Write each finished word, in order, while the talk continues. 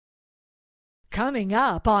Coming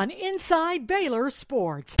up on Inside Baylor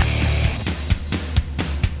Sports.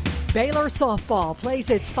 Baylor softball plays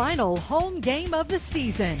its final home game of the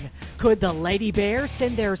season. Could the Lady Bears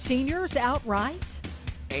send their seniors outright?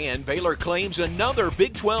 And Baylor claims another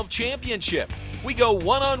Big 12 championship. We go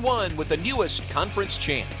one-on-one with the newest conference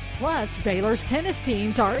champ. Plus, Baylor's tennis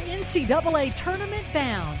teams are NCAA tournament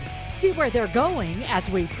bound. See where they're going as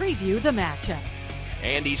we preview the matchups.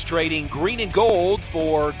 And he's trading green and gold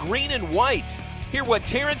for green and white. Hear what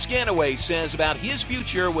Terrance Ganaway says about his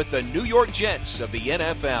future with the New York Jets of the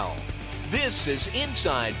NFL. This is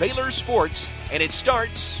Inside Baylor Sports, and it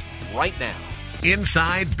starts right now.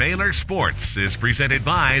 Inside Baylor Sports is presented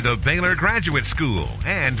by the Baylor Graduate School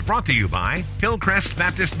and brought to you by Hillcrest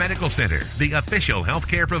Baptist Medical Center, the official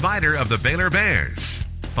healthcare provider of the Baylor Bears.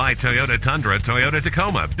 By Toyota Tundra, Toyota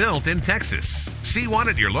Tacoma, built in Texas. See one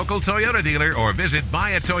at your local Toyota dealer or visit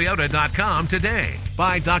buyatoyota.com today.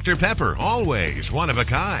 By Dr. Pepper, always one of a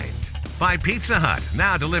kind. By Pizza Hut,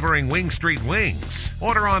 now delivering Wing Street wings.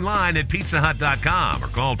 Order online at pizzahut.com or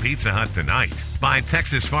call Pizza Hut tonight. By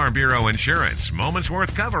Texas Farm Bureau Insurance, moments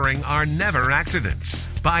worth covering are never accidents.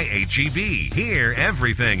 By H-E-B, here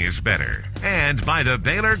everything is better. And by the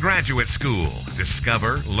Baylor Graduate School.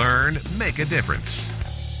 Discover, learn, make a difference.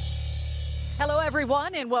 Hello,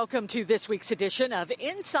 everyone, and welcome to this week's edition of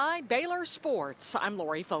Inside Baylor Sports. I'm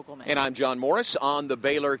Lori Fogelman. And I'm John Morris on the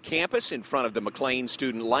Baylor campus in front of the McLean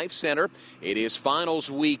Student Life Center. It is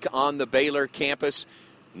finals week on the Baylor campus.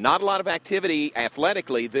 Not a lot of activity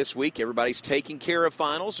athletically this week. Everybody's taking care of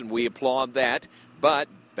finals, and we applaud that. But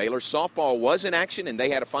Baylor softball was in action, and they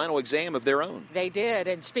had a final exam of their own. They did,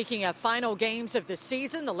 and speaking of final games of the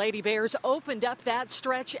season, the Lady Bears opened up that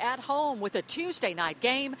stretch at home with a Tuesday night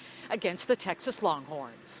game against the Texas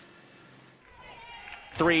Longhorns.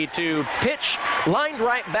 3-2 pitch, lined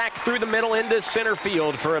right back through the middle into center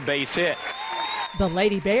field for a base hit. The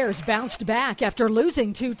Lady Bears bounced back after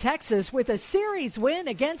losing to Texas with a series win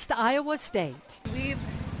against Iowa State. We've,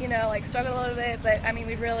 struggled a little bit, but,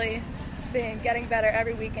 we've really been getting better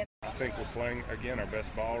every weekend. I think we're playing, again, our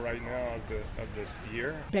best ball right now of this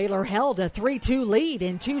year. Baylor held a 3-2 lead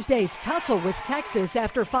in Tuesday's tussle with Texas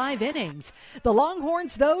after 5 innings. The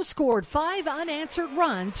Longhorns, though, scored 5 unanswered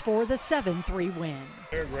runs for the 7-3 win.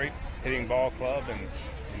 They're a great hitting ball club, and,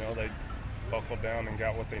 they buckled down and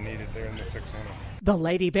got what they needed there in the 6th inning. The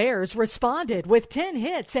Lady Bears responded with 10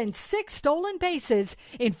 hits and 6 stolen bases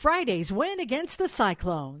in Friday's win against the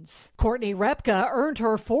Cyclones. Courtney Repka earned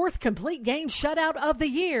her 4th complete game shutout of the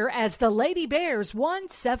year as the Lady Bears won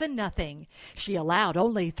 7-0. She allowed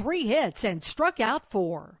only 3 hits and struck out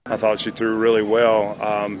 4. I thought she threw really well.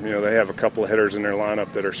 They have a couple of hitters in their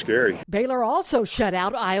lineup that are scary. Baylor also shut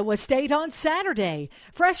out Iowa State on Saturday.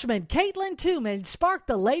 Freshman Caitlin Tooman sparked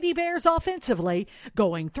the Lady Bears offensively,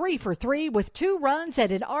 going 3 for 3 with 2 runs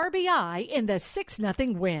and an RBI in the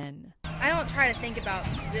 6-0 win. I don't try to think about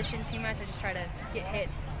position too much. I just try to get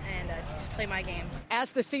hits and just play my game.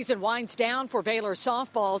 As the season winds down for Baylor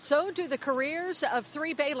softball, so do the careers of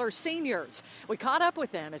 3 Baylor seniors. We caught up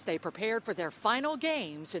with them as they prepared for their final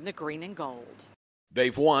games in the green and gold.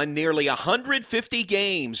 They've won nearly 150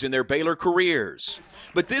 games in their Baylor careers.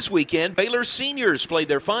 But this weekend, Baylor seniors played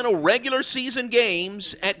their final regular season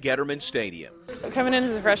games at Getterman Stadium. Coming in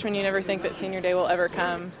as a freshman, you never think that senior day will ever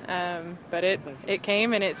come. But it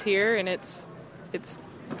came, and it's here, and it's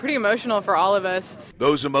pretty emotional for all of us.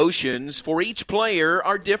 Those emotions for each player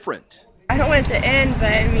are different. I don't want it to end,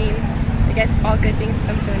 but I guess all good things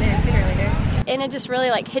come to an end sooner or later. And it just really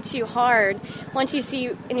hits you hard once you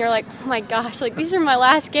see and you're like, oh my gosh, these are my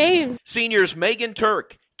last games. Seniors Megan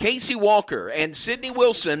Turk, Casey Walker, and Sydney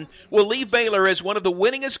Wilson will leave Baylor as one of the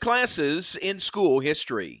winningest classes in school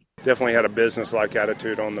history. Definitely had a business-like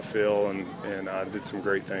attitude on the field and did some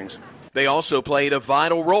great things. They also played a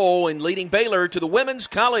vital role in leading Baylor to the Women's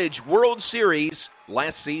College World Series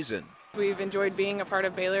last season. We've enjoyed being a part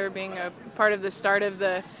of Baylor, being a part of the start of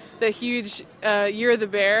the huge Year of the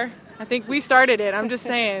Bear. I think we started it, I'm just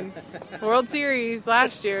saying. World Series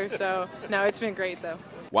last year, so no, it's been great though.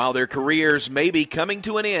 While their careers may be coming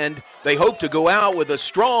to an end, they hope to go out with a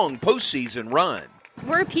strong postseason run.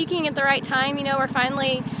 We're peaking at the right time, we're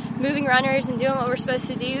finally moving runners and doing what we're supposed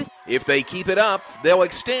to do. If they keep it up, they'll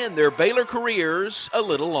extend their Baylor careers a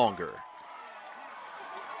little longer.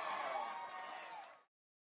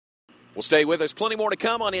 Well, stay with us. Plenty more to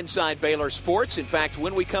come on Inside Baylor Sports. In fact,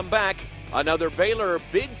 when we come back, another Baylor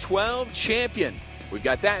Big 12 champion. We've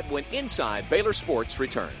got that when Inside Baylor Sports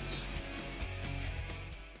returns.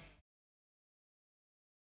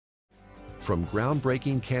 From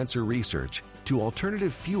groundbreaking cancer research to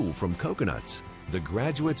alternative fuel from coconuts, The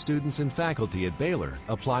graduate students and faculty at Baylor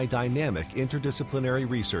apply dynamic interdisciplinary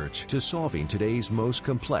research to solving today's most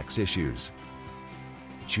complex issues.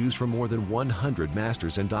 Choose from more than 100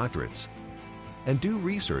 masters and doctorates, and do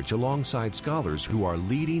research alongside scholars who are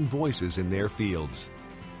leading voices in their fields.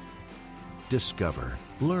 Discover,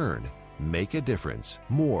 learn, make a difference.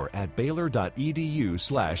 More at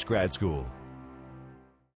baylor.edu/grad school.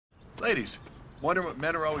 Ladies, wonder what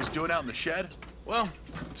men are always doing out in the shed? Well,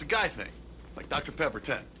 it's a guy thing, like Dr. Pepper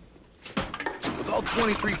 10. With all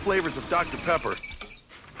 23 flavors of Dr. Pepper,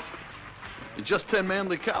 and just 10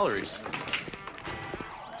 manly calories.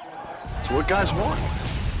 So what guys want?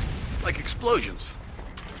 Like explosions.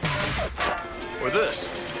 Or this.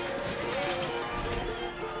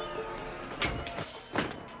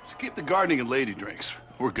 So keep the gardening and lady drinks.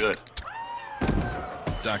 We're good.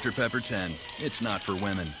 Dr. Pepper 10. It's not for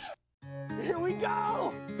women. Here we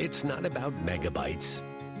go! It's not about megabytes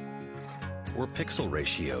or pixel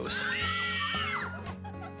ratios.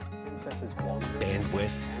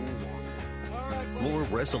 Bandwidth, more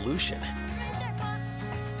resolution.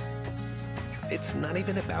 It's not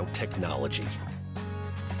even about technology.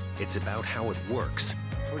 It's about how it works.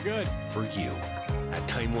 We're good. For you. At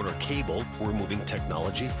Time Warner Cable, we're moving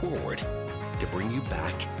technology forward to bring you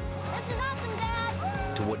back This is awesome,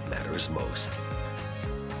 Dad! to what matters most.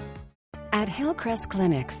 At Hillcrest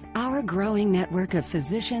Clinics, our growing network of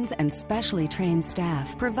physicians and specially trained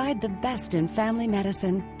staff provide the best in family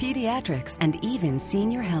medicine, pediatrics, and even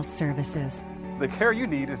senior health services. The care you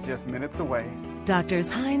need is just minutes away. Doctors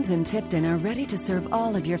Hines and Tipton are ready to serve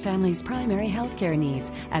all of your family's primary health care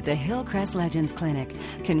needs at the Hillcrest Legends Clinic,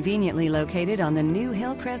 conveniently located on the new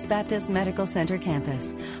Hillcrest Baptist Medical Center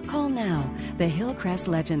campus. Call now, the Hillcrest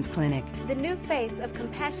Legends Clinic. The new face of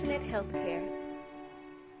compassionate healthcare.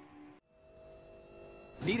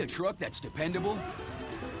 Need a truck that's dependable?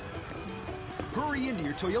 Hurry into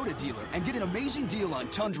your Toyota dealer and get an amazing deal on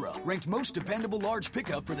Tundra, ranked most dependable large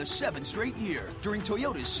pickup for the 7th straight year during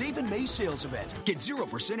Toyota's Save in May sales event. Get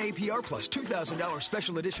 0% APR plus $2,000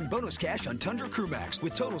 special edition bonus cash on Tundra Crew Max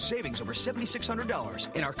with total savings over $7,600.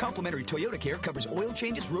 And our complimentary Toyota Care covers oil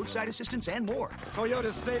changes, roadside assistance, and more.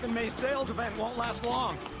 Toyota's Save in May sales event won't last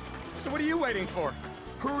long. So what are you waiting for?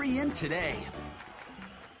 Hurry in today.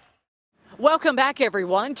 Welcome back,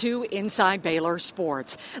 everyone, to Inside Baylor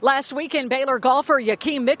Sports. Last weekend, Baylor golfer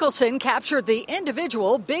Joakim Mickelson captured the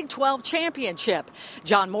individual Big 12 championship.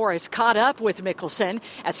 John Morris caught up with Mickelson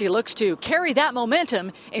as he looks to carry that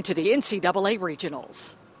momentum into the NCAA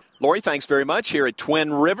regionals. Lori, thanks very much. Here at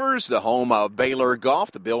Twin Rivers, the home of Baylor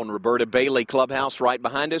golf, the Bill and Roberta Bailey Clubhouse right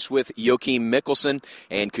behind us with Joakim Mickelson.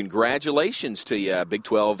 And congratulations to you, Big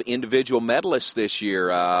 12 individual medalists this year.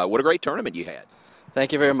 What a great tournament you had.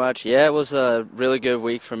 Thank you very much. Yeah, it was a really good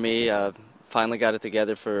week for me. Finally got it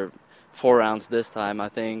together for 4 rounds this time. I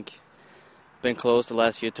think been close the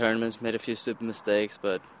last few tournaments, made a few stupid mistakes,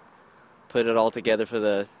 but put it all together for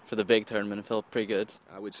the big tournament. It felt pretty good.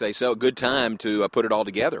 I would say so. Good time to put it all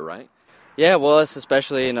together, right? Yeah, it was,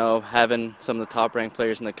 especially having some of the top-ranked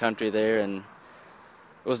players in the country there, and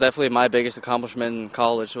it was definitely my biggest accomplishment in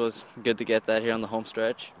college. It was good to get that here on the home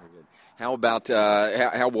stretch. How about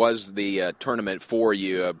how was the tournament for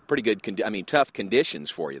you? Pretty good, tough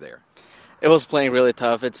conditions for you there. It was playing really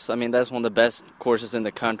tough. That's one of the best courses in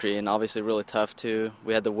the country, and obviously really tough too.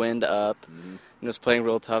 We had the wind up, and it was playing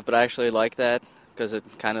real tough. But I actually like that because it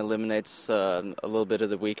kind of eliminates a little bit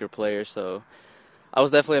of the weaker players. So I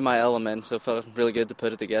was definitely in my element, so it felt really good to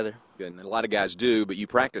put it together. Good, and a lot of guys do, but you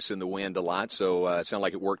practice in the wind a lot, so it sounded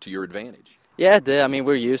like it worked to your advantage. Yeah, it did.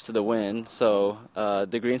 We're used to the wind, so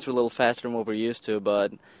the greens were a little faster than what we're used to,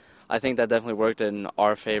 but I think that definitely worked in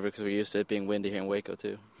our favor because we're used to it being windy here in Waco,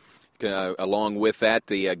 too. Along with that,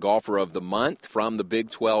 the golfer of the month from the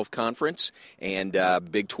Big 12 Conference and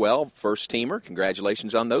Big 12 first-teamer.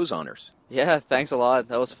 Congratulations on those honors. Yeah, thanks a lot.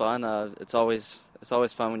 That was fun. It's always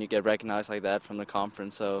fun when you get recognized like that from the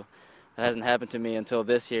conference, so it hasn't happened to me until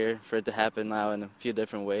this year. For it to happen now in a few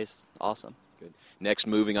different ways, it's awesome. Good. Next,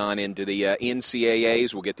 moving on into the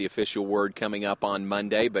NCAAs. We'll get the official word coming up on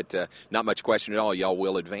Monday, but not much question at all. Y'all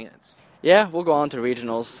will advance. Yeah, we'll go on to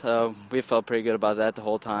regionals. We felt pretty good about that the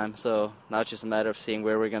whole time. So now it's just a matter of seeing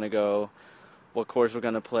where we're going to go, what course we're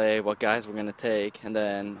going to play, what guys we're going to take, and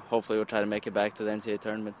then hopefully we'll try to make it back to the NCAA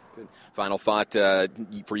tournament. Good. Final thought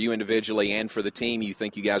for you individually and for the team. You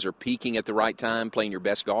think you guys are peaking at the right time, playing your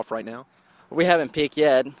best golf right now? We haven't peaked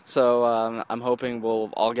yet, so I'm hoping we'll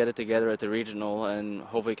all get it together at the regional and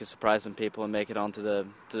hopefully can surprise some people and make it onto the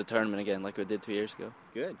tournament again like we did 2 years ago.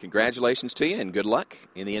 Good. Congratulations to you and good luck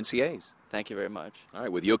in the NCAAs. Thank you very much. All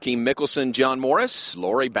right, with Joakim Mickelson, John Morris,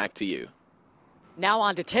 Lori, back to you. Now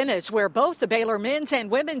on to tennis, where both the Baylor men's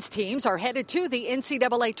and women's teams are headed to the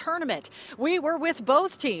NCAA tournament. We were with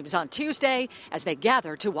both teams on Tuesday as they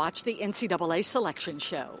gathered to watch the NCAA selection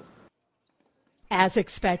show. As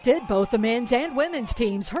expected, both the men's and women's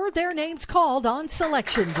teams heard their names called on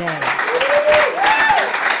Selection Day.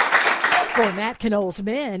 For Matt Knoll's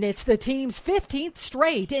men, it's the team's 15th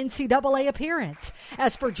straight NCAA appearance.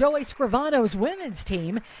 As for Joey Scrivano's women's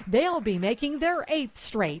team, they'll be making their 8th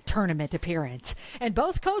straight tournament appearance. And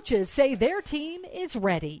both coaches say their team is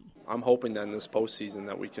ready. I'm hoping that in this postseason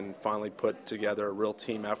that we can finally put together a real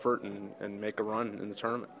team effort and make a run in the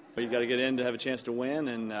tournament. We've got to get in to have a chance to win,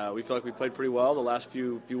 and we feel like we played pretty well the last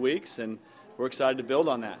few weeks, and we're excited to build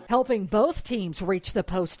on that. Helping both teams reach the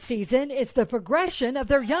postseason is the progression of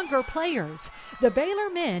their younger players. The Baylor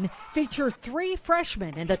men feature 3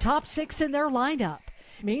 freshmen in the top 6 in their lineup.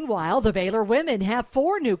 Meanwhile, the Baylor women have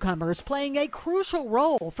 4 newcomers playing a crucial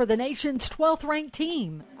role for the nation's 12th-ranked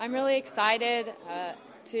team. I'm really excited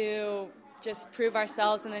to just prove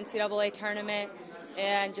ourselves in the NCAA tournament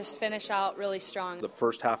and just finish out really strong. The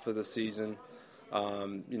first half of the season,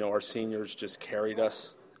 our seniors just carried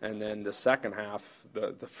us. And then the second half,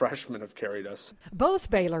 the freshmen have carried us. Both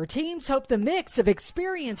Baylor teams hope the mix of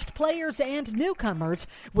experienced players and newcomers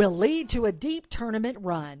will lead to a deep tournament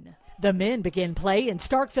run. The men begin play in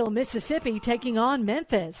Starkville, Mississippi, taking on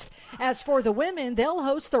Memphis. As for the women, they'll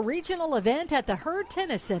host the regional event at the Hurd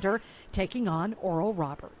Tennis Center, taking on Oral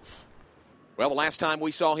Roberts. Well, the last time we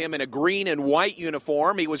saw him in a green and white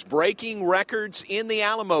uniform, he was breaking records in the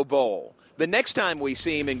Alamo Bowl. The next time we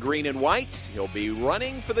see him in green and white, he'll be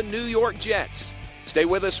running for the New York Jets. Stay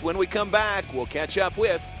with us. When we come back, we'll catch up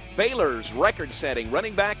with Baylor's record-setting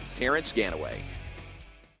running back, Terrance Ganaway.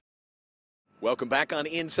 Welcome back on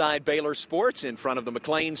Inside Baylor Sports in front of the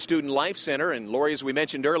McLean Student Life Center. And Lori, as we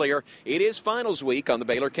mentioned earlier, it is finals week on the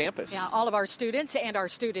Baylor campus. Yeah, all of our students and our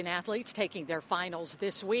student athletes taking their finals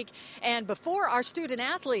this week. And before our student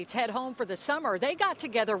athletes head home for the summer, they got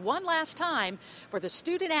together one last time for the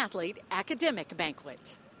Student Athlete Academic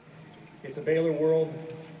Banquet. It's a Baylor world,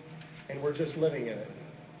 and we're just living in it.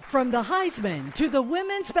 From the Heisman to the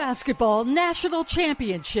Women's Basketball National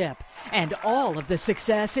Championship and all of the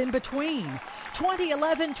success in between,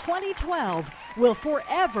 2011-2012 will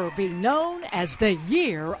forever be known as the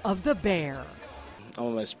Year of the Bear.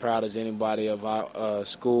 I'm as proud as anybody of our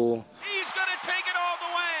school. He's going to take it all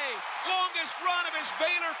the way. Longest run of his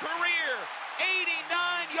Baylor career.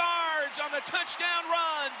 89 yards on the touchdown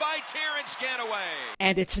run by Terrance Ganaway.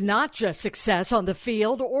 And it's not just success on the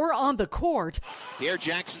field or on the court. Here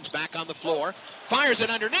Jackson's back on the floor. Fires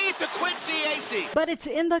it underneath to Quincy Acey. But it's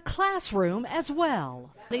in the classroom as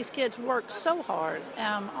well. These kids work so hard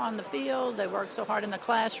on the field. They work so hard in the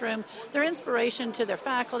classroom. They're inspiration to their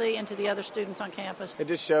faculty and to the other students on campus. It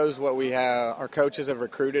just shows what we have. Our coaches have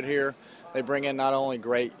recruited here. They bring in not only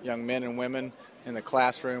great young men and women in the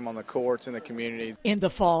classroom, on the courts, in the community. In the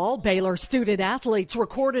fall, Baylor student athletes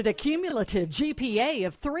recorded a cumulative GPA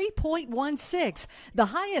of 3.16, the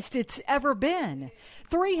highest it's ever been.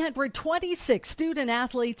 326 student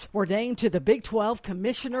athletes were named to the Big 12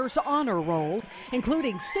 Commissioner's Honor Roll,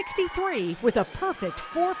 including 63 with a perfect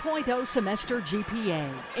 4.0 semester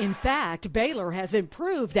GPA. In fact, Baylor has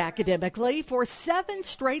improved academically for 7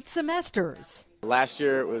 straight semesters. Last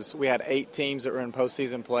year we had 8 teams that were in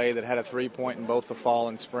postseason play that had a 3-point in both the fall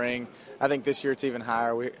and spring. I think this year it's even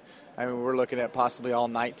higher. We're looking at possibly all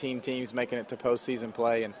 19 teams making it to postseason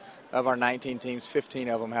play, and of our 19 teams, 15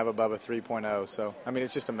 of them have above a 3.0. So,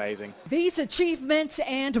 it's just amazing. These achievements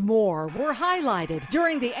and more were highlighted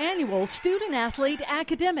during the annual Student Athlete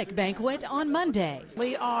Academic Banquet on Monday.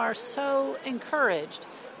 We are so encouraged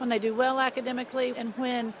when they do well academically and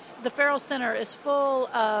when the Farrell Center is full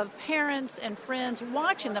of parents and friends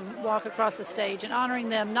watching them walk across the stage and honoring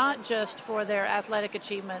them not just for their athletic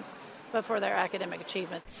achievements, but for their academic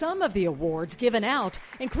achievements. Some of the awards given out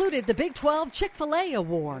included the Big 12 Chick-fil-A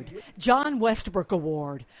Award, John Westbrook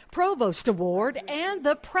Award, Provost Award, and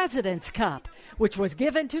the President's Cup, which was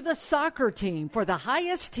given to the soccer team for the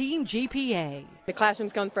highest team GPA. The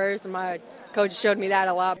classrooms come first, and my coach showed me that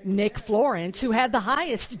a lot. Nick Florence, who had the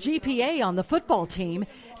highest GPA on the football team,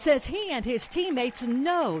 says he and his teammates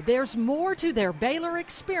know there's more to their Baylor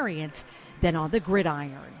experience than on the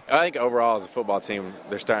gridiron. I think overall as a football team,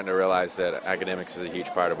 they're starting to realize that academics is a huge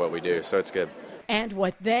part of what we do, so it's good. And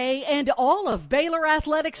what they and all of Baylor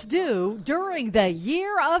athletics do during the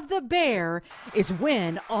Year of the Bear is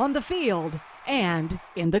win on the field and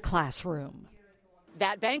in the classroom.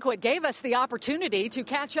 That banquet gave us the opportunity to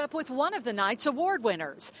catch up with one of the night's award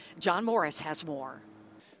winners. John Morris has more.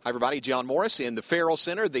 Hi, everybody. John Morris in the Farrell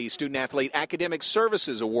Center, the Student Athlete Academic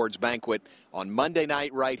Services Awards banquet on Monday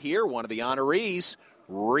night right here. One of the honorees,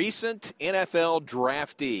 recent NFL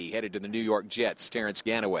draftee, headed to the New York Jets, Terrance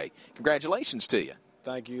Ganaway. Congratulations to you.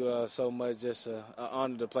 Thank you so much. Just an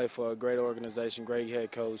honor to play for a great organization, great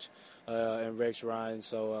head coach, and Rex Ryan.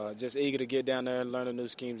 So just eager to get down there and learn the new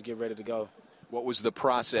schemes, get ready to go. What was the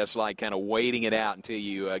process like, kind of waiting it out until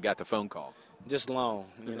you got the phone call? Just long,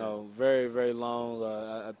 very, very long.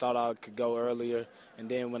 I thought I could go earlier, and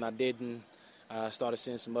then when I didn't, I started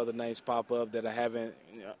seeing some other names pop up that I haven't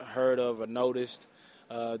heard of or noticed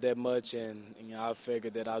that much, and I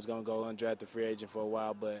figured that I was going to go undrafted free agent for a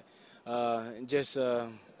while, but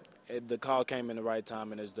the call came in the right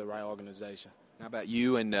time, and it's the right organization. How about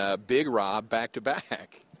you and Big Rob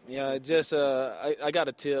back-to-back? Yeah, just I got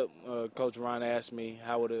a tip. Coach Ryan asked me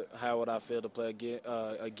how would I feel to play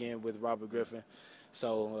again with Robert Griffin.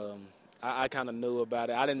 So I kind of knew about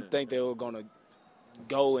it. I didn't think they were going to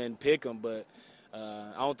go and pick him, but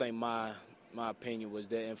I don't think my opinion was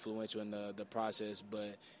that influential in the process.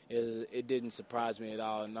 But it didn't surprise me at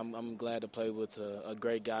all, and I'm glad to play with a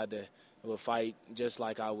great guy that will fight just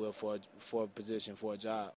like I will for a position, for a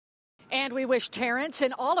job. And we wish Terrance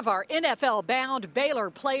and all of our NFL-bound Baylor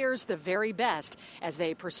players the very best as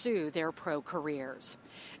they pursue their pro careers.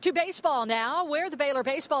 To baseball now, where the Baylor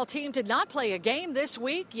baseball team did not play a game this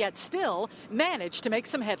week, yet still managed to make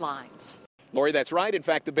some headlines. Lori, that's right. In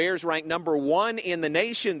fact, the Bears ranked number 1 in the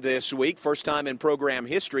nation this week. First time in program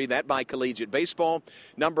history, that by collegiate baseball.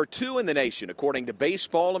 Number 2 in the nation, according to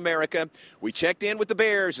Baseball America. We checked in with the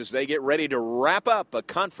Bears as they get ready to wrap up a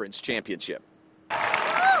conference championship.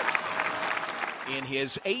 In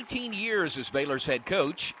his 18 years as Baylor's head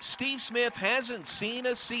coach, Steve Smith hasn't seen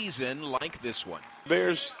a season like this one.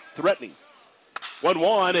 Bears threatening.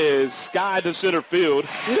 1-1 is Sky to center field.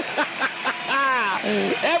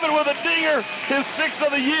 Evan with a dinger, his 6th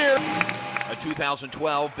of the year. A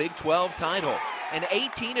 2012 Big 12 title, an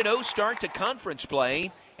 18-0 start to conference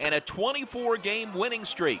play, and a 24-game winning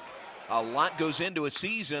streak. A lot goes into a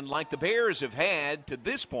season like the Bears have had to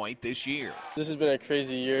this point this year. This has been a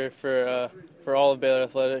crazy year for all of Baylor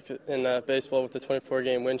athletics in baseball with the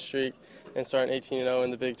 24-game win streak and starting 18-0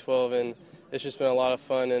 in the Big 12, and it's just been a lot of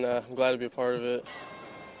fun, and I'm glad to be a part of it.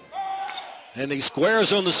 And he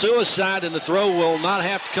squares on the suicide, and the throw will not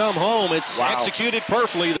have to come home. It's executed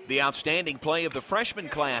perfectly. The outstanding play of the freshman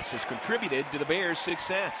class has contributed to the Bears'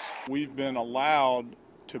 success. We've been allowed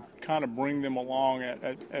to kind of bring them along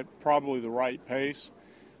at probably the right pace.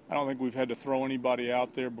 I don't think we've had to throw anybody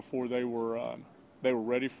out there before they were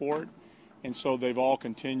ready for it. And so they've all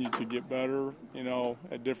continued to get better,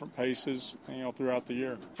 at different paces, throughout the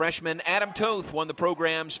year. Freshman Adam Toth won the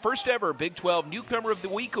program's first ever Big 12 Newcomer of the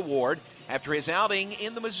Week award after his outing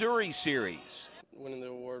in the Missouri series. Winning the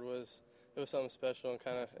award was something special and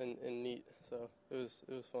kind of and neat, so it was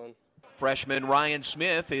fun. Freshman Ryan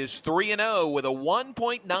Smith is 3-0 with a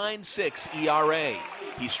 1.96 ERA.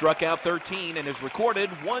 He struck out 13 and has recorded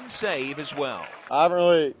 1 save as well. I haven't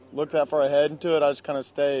really looked that far ahead into it. I just kind of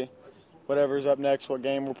stay whatever's up next, what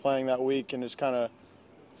game we're playing that week, and just kind of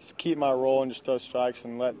keep my role and just throw strikes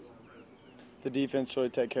and let the defense really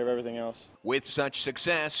take care of everything else. With such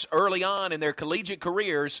success early on in their collegiate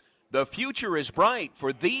careers, the future is bright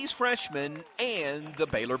for these freshmen and the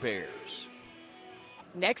Baylor Bears.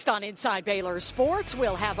 Next on Inside Baylor Sports,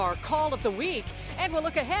 we'll have our Call of the Week, and we'll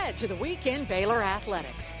look ahead to the week in Baylor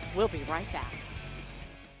athletics. We'll be right back.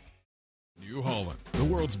 New Holland, the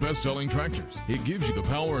world's best-selling tractors. It gives you the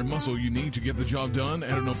power and muscle you need to get the job done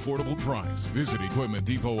at an affordable price. Visit Equipment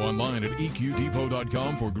Depot online at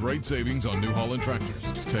eqdepot.com for great savings on New Holland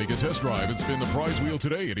tractors. Take a test drive and spin the prize wheel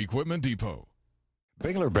today at Equipment Depot.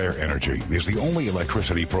 Baylor Bear Energy is the only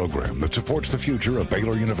electricity program that supports the future of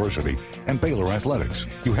Baylor University and Baylor athletics.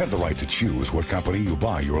 You have the right to choose what company you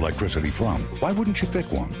buy your electricity from. Why wouldn't you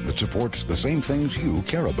pick one that supports the same things you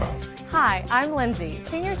care about? Hi, I'm Lindsay,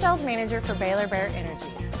 Senior Sales Manager for Baylor Bear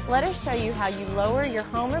Energy. Let us show you how you lower your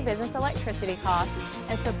home or business electricity costs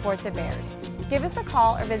and support the Bears. Give us a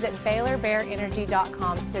call or visit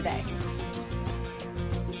BaylorBearEnergy.com today.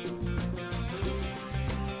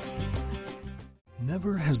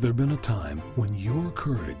 Never has there been a time when your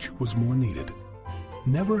courage was more needed.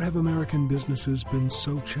 Never have American businesses been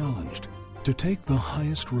so challenged to take the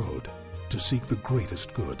highest road to seek the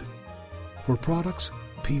greatest good for products,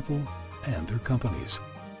 people, and their companies.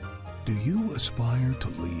 Do you aspire to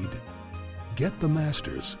lead? Get the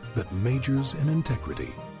master's that majors in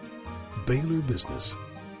integrity. Baylor Business,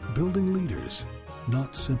 building leaders,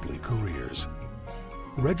 not simply careers.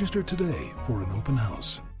 Register today for an open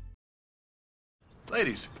house.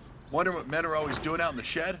 Ladies, Wondering what men are always doing out in the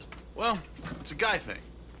shed? Well, it's a guy thing,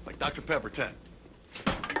 like Dr. Pepper 10.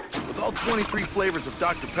 With all 23 flavors of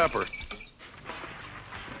Dr. Pepper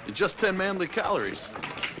and just 10 manly calories.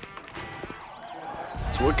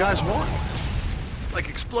 It's what guys want. Like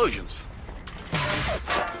explosions.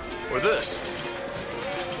 Or this.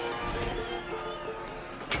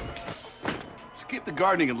 So keep the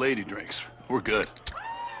gardening and lady drinks. We're good.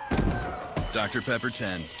 Dr. Pepper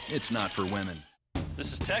 10. It's not for women.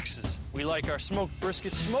 This is Texas. We like our smoked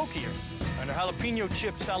brisket smokier and our jalapeno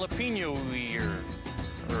chips jalapeno-ier.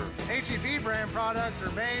 H-E-B brand products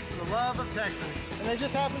are made for the love of Texas. And they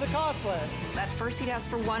just happen to cost less. At first he'd ask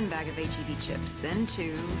for 1 bag of H-E-B chips, then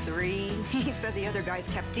 2, 3. He said the other guys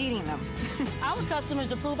kept eating them. Our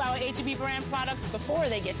customers approve our H-E-B brand products before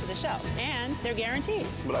they get to the shelf, and they're guaranteed.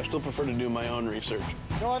 But I still prefer to do my own research.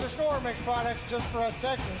 No other store makes products just for us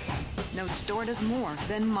Texans. No store does more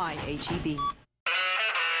than my H-E-B.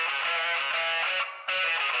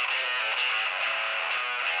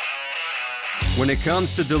 When it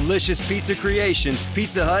comes to delicious pizza creations,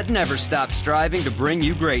 Pizza Hut never stops striving to bring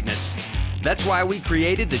you greatness. That's why we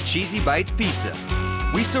created the Cheesy Bites Pizza.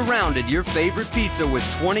 We surrounded your favorite pizza with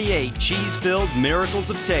 28 cheese-filled miracles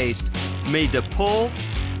of taste made to pull,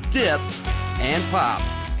 dip, and pop.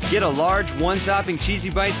 Get a large one-topping Cheesy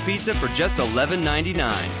Bites pizza for just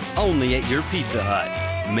 $11.99, only at your Pizza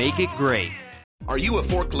Hut. Make it great. Are you a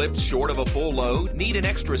forklift short of a full load? Need an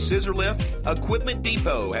extra scissor lift? Equipment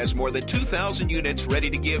Depot has more than 2,000 units ready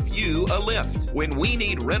to give you a lift. When we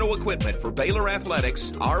need rental equipment for Baylor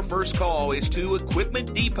Athletics, our first call is to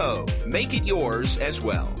Equipment Depot. Make it yours as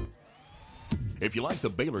well. If you like the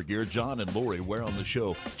Baylor gear John and Lori wear on the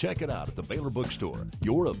show, check it out at the Baylor Bookstore,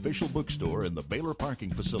 your official bookstore in the Baylor parking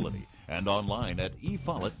facility, and online at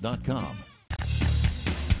efollett.com.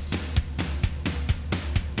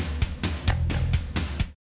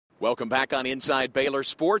 Welcome back on Inside Baylor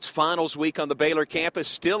Sports. Finals week on the Baylor campus.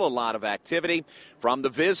 Still a lot of activity. From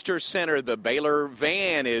the Visitor Center, the Baylor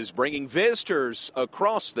van is bringing visitors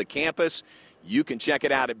across the campus. You can check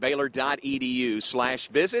it out at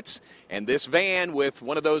baylor.edu/visits. And this van with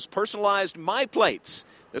one of those personalized My Plates.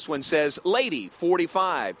 This one says Lady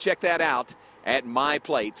 45. Check that out at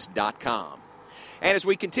myplates.com. And as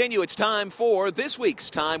we continue, it's time for this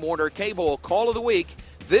week's Time Warner Cable Call of the Week.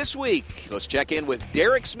 This week, let's check in with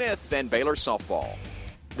Derek Smith and Baylor softball.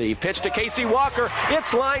 The pitch to Casey Walker.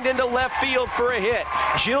 It's lined into left field for a hit.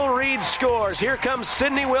 Jill Reed scores. Here comes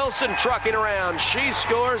Sydney Wilson trucking around. She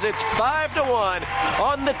scores. It's 5-1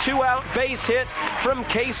 on the 2-out base hit from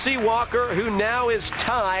Casey Walker, who now is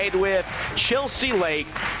tied with Chelsea Lake,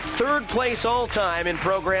 third place all-time in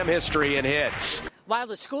program history in hits. While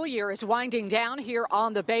the school year is winding down here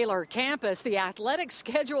on the Baylor campus, the athletic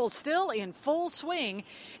schedule still in full swing.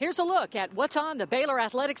 Here's a look at what's on the Baylor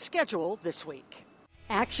athletic schedule this week.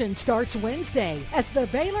 Action starts Wednesday as the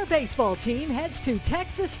Baylor baseball team heads to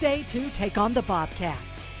Texas State to take on the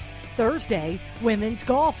Bobcats. Thursday, women's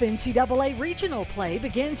golf NCAA regional play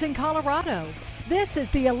begins in Colorado. This is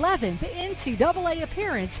the 11th NCAA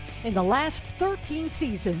appearance in the last 13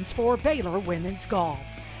 seasons for Baylor women's golf.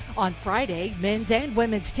 On Friday, men's and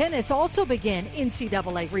women's tennis also begin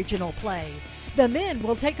NCAA regional play. The men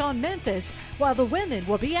will take on Memphis, while the women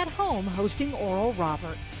will be at home hosting Oral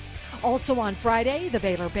Roberts. Also on Friday, the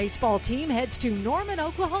Baylor baseball team heads to Norman,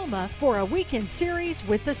 Oklahoma for a weekend series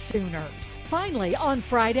with the Sooners. Finally, on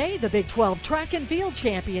Friday, the Big 12 Track and Field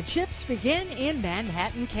Championships begin in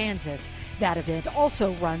Manhattan, Kansas. That event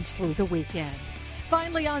also runs through the weekend.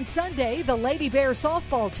 Finally, on Sunday, the Lady Bear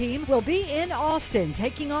softball team will be in Austin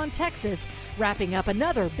taking on Texas, wrapping up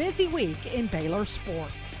another busy week in Baylor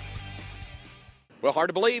sports. Well, hard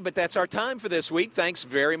to believe, but that's our time for this week. Thanks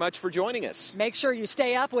very much for joining us. Make sure you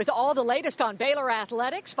stay up with all the latest on Baylor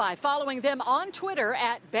Athletics by following them on Twitter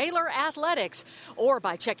at Baylor Athletics or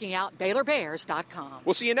by checking out BaylorBears.com.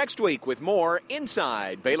 We'll see you next week with more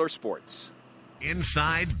Inside Baylor Sports.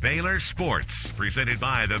 Inside Baylor Sports, presented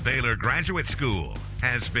by the Baylor Graduate School,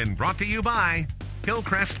 has been brought to you by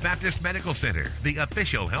Hillcrest Baptist Medical Center, the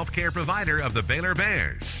official healthcare provider of the Baylor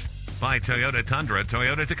Bears. By Toyota Tundra,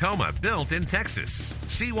 Toyota Tacoma, built in Texas.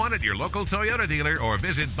 See one at your local Toyota dealer or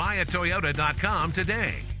visit buyatoyota.com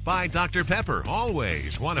today. By Dr. Pepper,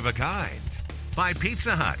 always one of a kind. By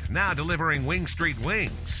Pizza Hut, now delivering Wing Street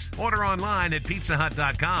wings. Order online at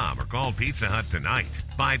pizzahut.com or call Pizza Hut tonight.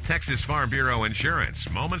 By Texas Farm Bureau Insurance,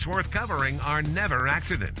 moments worth covering are never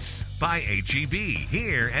accidents. By H-E-B,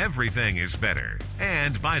 here everything is better.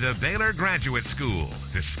 And by the Baylor Graduate School,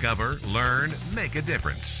 discover, learn, make a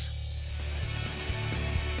difference.